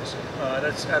man's desk.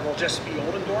 That's Admiral Jesse B.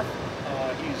 Oldendorf.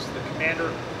 He's the commander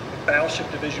of Battleship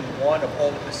Division 1 of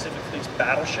all the Pacific Fleet's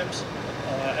battleships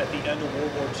at the end of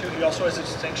World War II. He also has the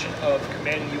distinction of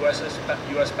commanding U.S.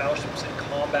 battleships in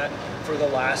combat for the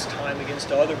last time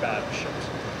against other battleships.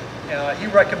 He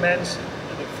recommends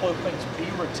that floatplanes be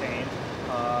retained,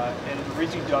 and the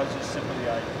reason he does is simply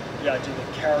the idea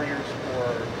that carriers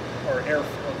or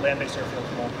land-based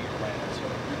airfields won't be abandoned. So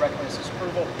he recommends this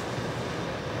approval,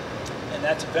 and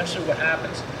that's eventually what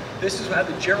happens. This is how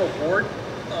the Gerald Board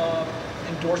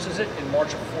endorses it in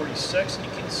March of 46, and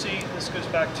you can see this goes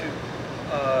back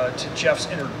to Jeff's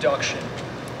introduction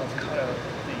of kind of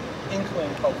the inkling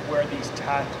of where these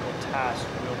tactical tasks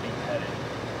will be headed.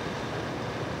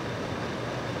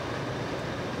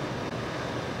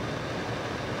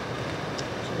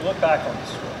 So we look back on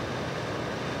this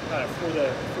one, kind of for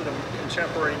the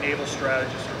contemporary naval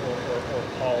strategist or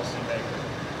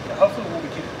policymaker. Hopefully what we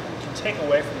can take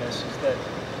away from this is that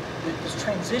this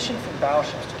transition from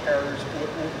battleships to carriers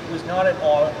was not an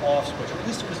on-off switch, or at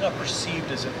least it was not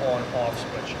perceived as an on-off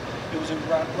switch. It was a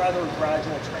rather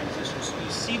gradual transition. So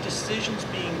you see decisions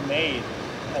being made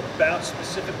about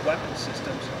specific weapon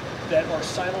systems that are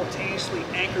simultaneously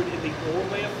anchored in the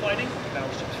old way of fighting,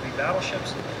 battleships v.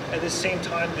 battleships. At the same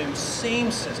time, those same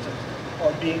systems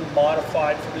are being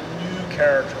modified for the new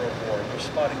character of war. They're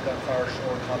spotting gunfire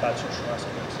ashore, combat search and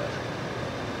rescue, etc.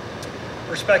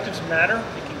 Perspectives matter.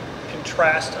 You can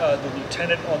contrast the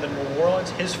lieutenant on the New Orleans,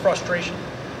 his frustration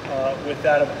with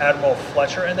that of Admiral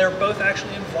Fletcher, and they're both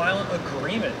actually in violent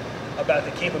agreement about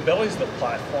the capabilities of the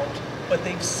platforms, but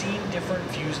they've seen different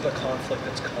views of the conflict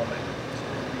that's coming. So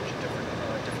they reach different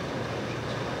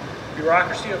conclusions.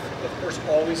 Bureaucracy, of course,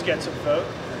 always gets a vote.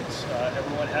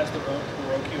 Everyone has their own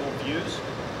parochial views.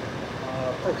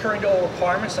 Procuring to all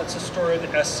requirements, that's the story of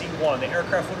the SC-1. The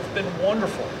aircraft would have been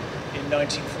wonderful in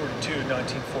 1942,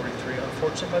 1943.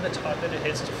 Unfortunately, by the time that it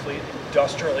hits the fleet,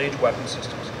 industrial age weapon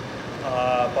systems,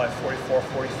 by 44,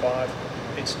 45,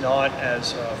 it's not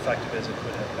as effective as it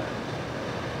could have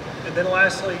been. And then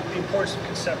lastly, the importance of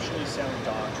conceptually sound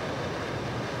doctrine.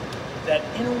 That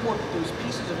interwar, those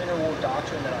pieces of interwar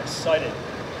doctrine that I cited,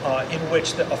 in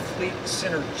which a fleet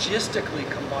synergistically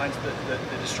combines the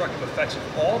destructive effects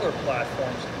of all their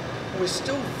platforms, was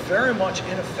still very much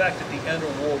in effect at the end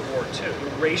of World War II. The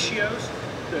ratios,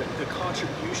 the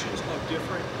contributions of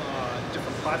different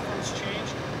platforms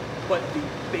changed, but the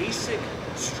basic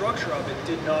structure of it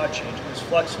did not change. It was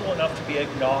flexible enough to be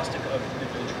agnostic of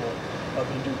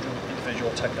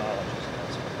individual technologies.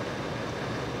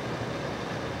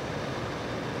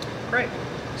 Great.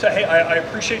 So hey, I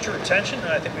appreciate your attention, and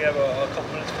I think we have a couple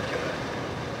minutes for Q&A.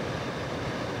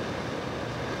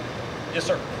 Yes,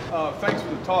 sir. Thanks for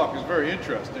the talk. It's very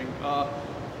interesting. I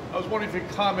was wondering if you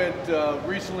could comment,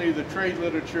 recently the trade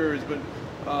literature has been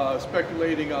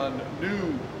speculating on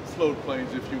new float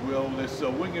planes, if you will, this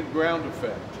wing and ground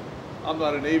effect. I'm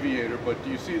not an aviator, but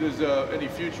do you see there's any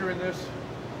future in this?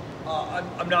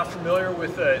 I'm not familiar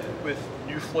with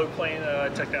new float plane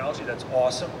technology. That's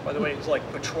awesome. By the way, it's like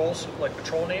patrol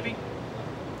Navy?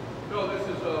 No, this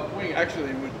is a wing.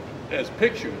 Actually, as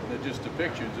pictured, they're just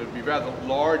depictions. It would be rather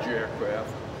large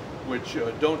aircraft, which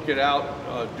don't get out,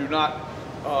 do not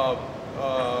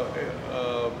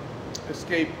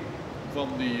escape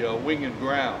from the wing and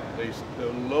ground.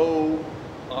 They're low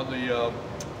on the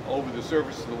over the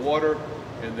surface of the water,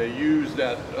 and they use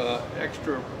that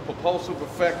extra propulsive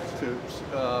effect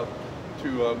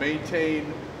to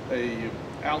maintain a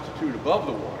altitude above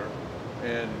the water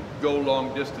and go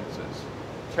long distances,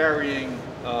 carrying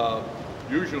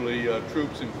usually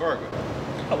troops and cargo.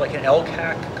 Oh, like an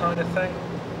LCAC kind of thing?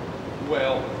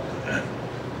 Well,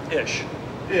 Ish,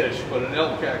 but an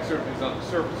LCAC certainly is on the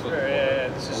surface of the water. Yeah,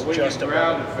 this is a wing just and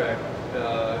ground effect.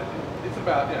 It's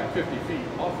about 50 feet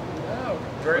off. Oh,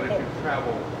 very but cool. it can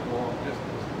travel long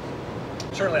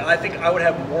distances. Certainly, I think I would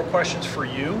have more questions for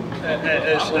you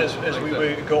as we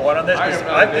would go on this.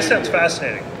 This sounds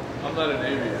fascinating. I'm not an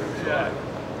aviator, so Yeah.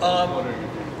 I'm wondering if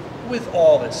you... With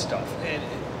all this stuff,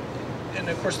 and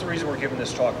of course the reason we're giving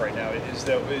this talk right now is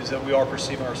that we are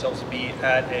perceiving ourselves to be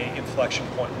at an inflection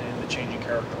point in the changing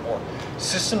character of war.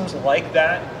 Systems like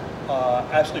that,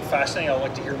 absolutely fascinating. I'd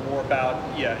like to hear more about.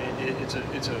 Yeah,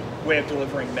 it's a way of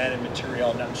delivering men and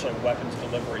material, not necessarily weapons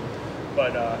delivery,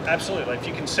 but absolutely. Like if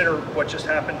you consider what just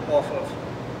happened off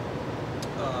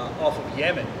of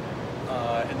Yemen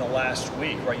in the last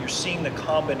week, right? You're seeing the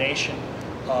combination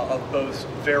of both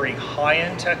very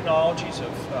high-end technologies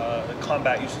of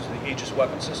combat uses of the Aegis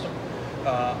weapon system,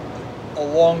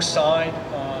 alongside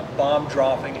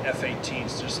bomb-dropping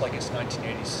F-18s, just like it's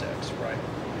 1986, right?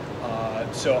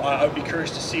 So I would be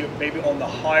curious to see maybe on the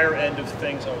higher end of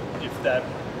things, if that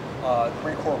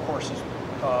Marine Corps, of course, is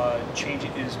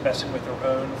messing with their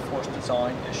own force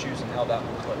design issues and how that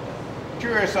will clip.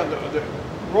 Curious on the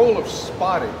role of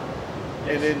spotting,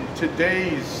 and in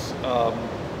today's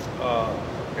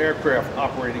aircraft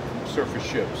operating from surface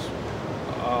ships,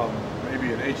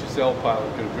 maybe an HSL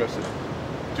pilot could address it.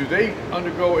 Do they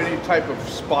undergo any type of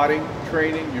spotting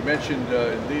training? You mentioned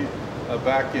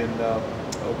back in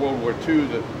World War II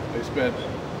that they spent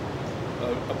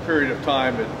a period of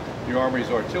time at the Army's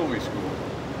artillery school.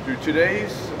 Do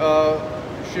today's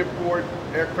shipboard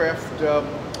aircraft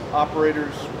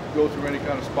operators go through any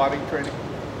kind of spotting training?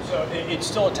 So it's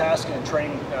still a task in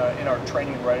training in our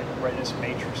training readiness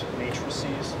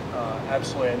matrices,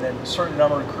 absolutely. And then a certain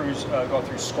number of crews go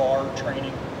through SCAR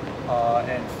training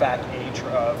and FAC-A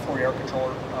for air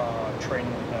controller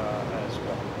training as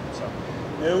well. So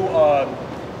no,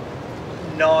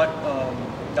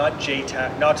 not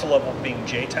JTAC, not to level of being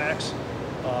JTACs,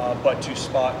 but to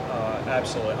spot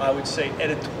absolutely. I would say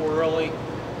editorially,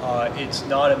 it's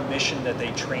not a mission that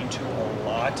they train to a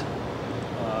lot.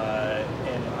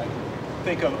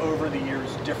 Think of over the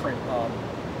years different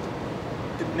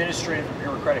administrative and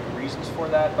bureaucratic reasons for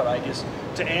that, but I guess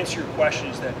to answer your question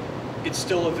is that it's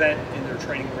still an event in their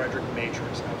training rhetoric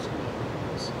matrix, absolutely.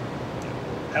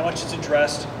 How much it's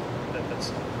addressed, that's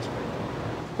great.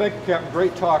 Thank you, Captain.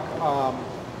 Great talk.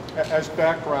 As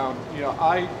background,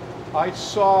 I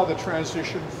saw the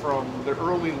transition from the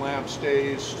early LAMPS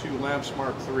days to LAMPS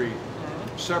Mark III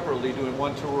separately, doing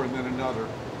one tour and then another.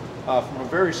 From a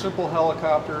very simple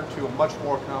helicopter to a much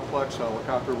more complex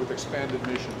helicopter with expanded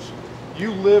missions.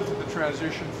 You lived the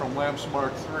transition from LAMPS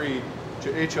Mark III to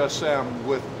HSM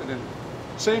with the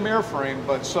same airframe,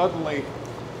 but suddenly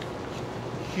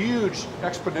huge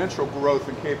exponential growth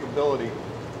in capability.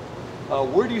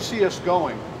 Where do you see us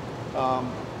going?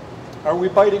 Are we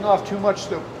biting off too much,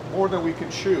 more than we can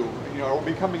chew? Are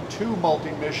we becoming too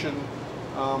multi-mission?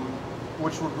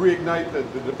 Which would reignite the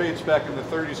debates back in the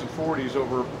 30s and 40s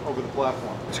over the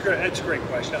platform? It's a great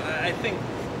question. I think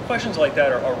questions like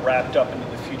that are wrapped up into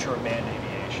the future of manned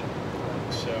aviation.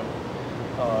 So,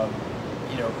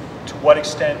 to what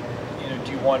extent,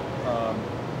 do you want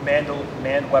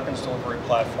manned weapons delivery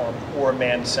platform or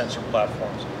manned sensor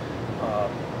platforms?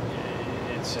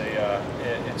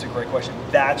 It's a great question.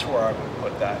 That's where I would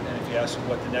put that. And if you ask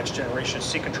what the next generation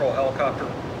sea control helicopter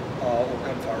or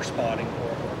gunfire spotting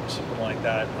or something like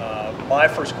that, my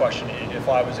first question, if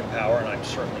I was in power, and I'm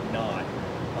certainly not,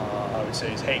 I would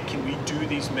say is, hey, can we do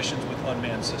these missions with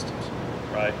unmanned systems,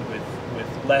 right?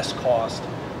 With less cost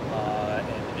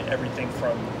everything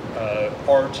from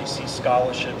ROTC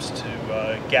scholarships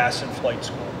to gas and flight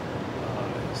school.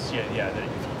 So yeah,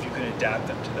 if you can adapt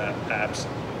them to that,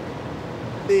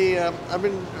 absolutely. I've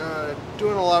been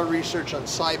doing a lot of research on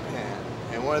Saipan,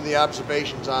 and one of the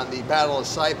observations on the Battle of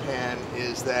Saipan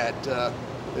is that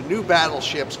the new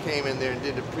battleships came in there and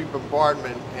did a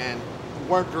pre-bombardment and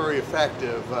weren't very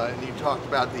effective. And you talked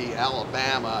about the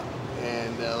Alabama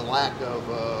and lack of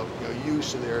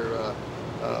use of their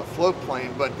float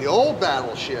plane, but the old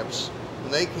battleships,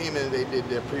 when they came in, they did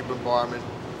their pre-bombardment,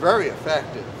 very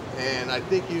effective. And I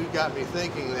think you got me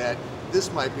thinking that this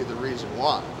might be the reason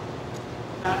why.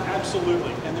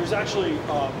 Absolutely, and there's actually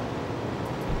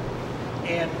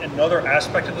and another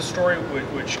aspect of the story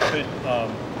which could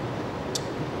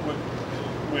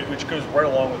which goes right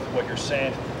along with what you're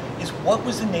saying is what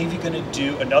was the Navy going to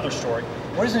do? Another story.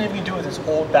 What is the Navy going to do with its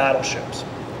old battleships?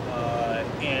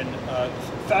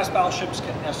 Fast battleships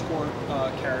can escort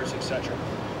carriers, etc.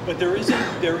 But there is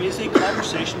a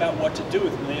conversation about what to do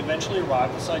with them. They eventually arrive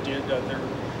at this idea that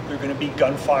they're going to be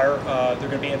gunfire. They're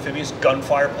going to be amphibious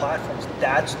gunfire platforms.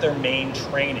 That's their main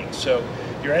training. So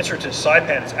your answer to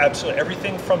Saipan is absolutely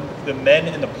everything from the men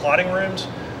in the plotting rooms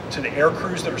to the air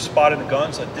crews that are spotting the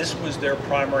guns. That this was their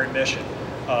primary mission,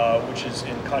 which is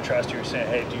in contrast to you saying,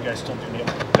 hey, do you guys still do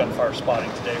gunfire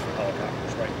spotting today for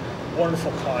helicopters? Right?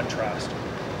 Wonderful contrast.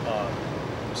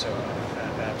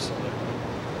 Absolutely.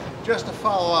 Just a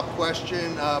follow-up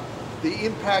question, the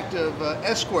impact of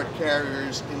escort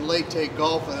carriers in Leyte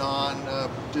Gulf and on,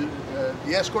 do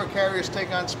the escort carriers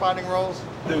take on spotting roles?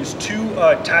 Those two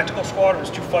tactical squadrons,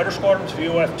 two fighter squadrons,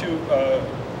 VOF2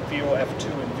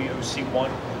 and VOC1,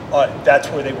 that's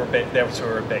where they were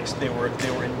based. They were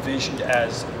envisioned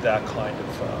as that kind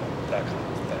of thing.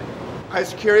 I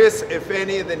was curious if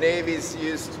any of the navies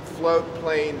used float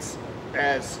planes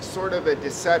as sort of a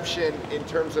deception in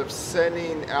terms of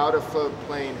sending out a float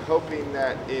plane, hoping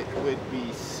that it would be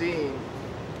seen,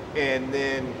 and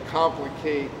then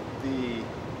complicate the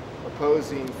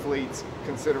opposing fleet's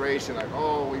consideration, like,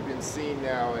 oh, we've been seen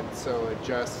now, and so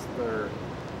adjust their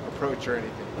approach or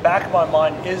anything. Back of my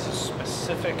mind is a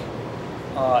specific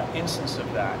instance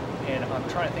of that, and I'm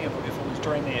trying to think if it was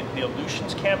during the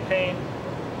Aleutians campaign,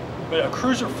 but a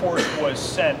cruiser force was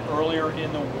sent earlier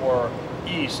in the war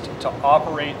east to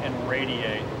operate and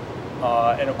radiate,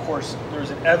 and of course there's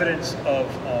an evidence of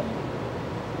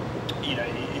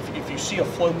if you see a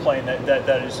float plane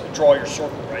that is draw your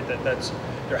circle, right,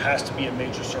 there has to be a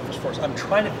major surface force. I'm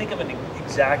trying to think of an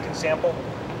exact example.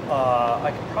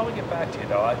 I can probably get back to you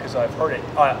though, because I've heard it.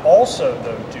 I also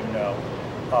though do know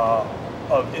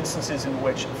of instances in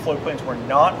which float planes were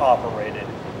not operated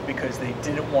because they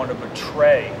didn't want to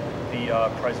betray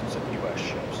the presence of U.S.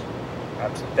 ships.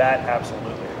 That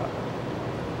absolutely happened.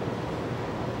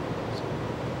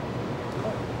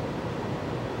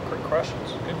 Great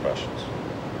questions. Good questions.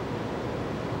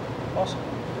 Awesome.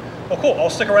 Well, cool.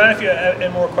 I'll stick around if you have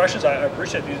any more questions. I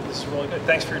appreciate these. This is really good.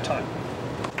 Thanks for your time.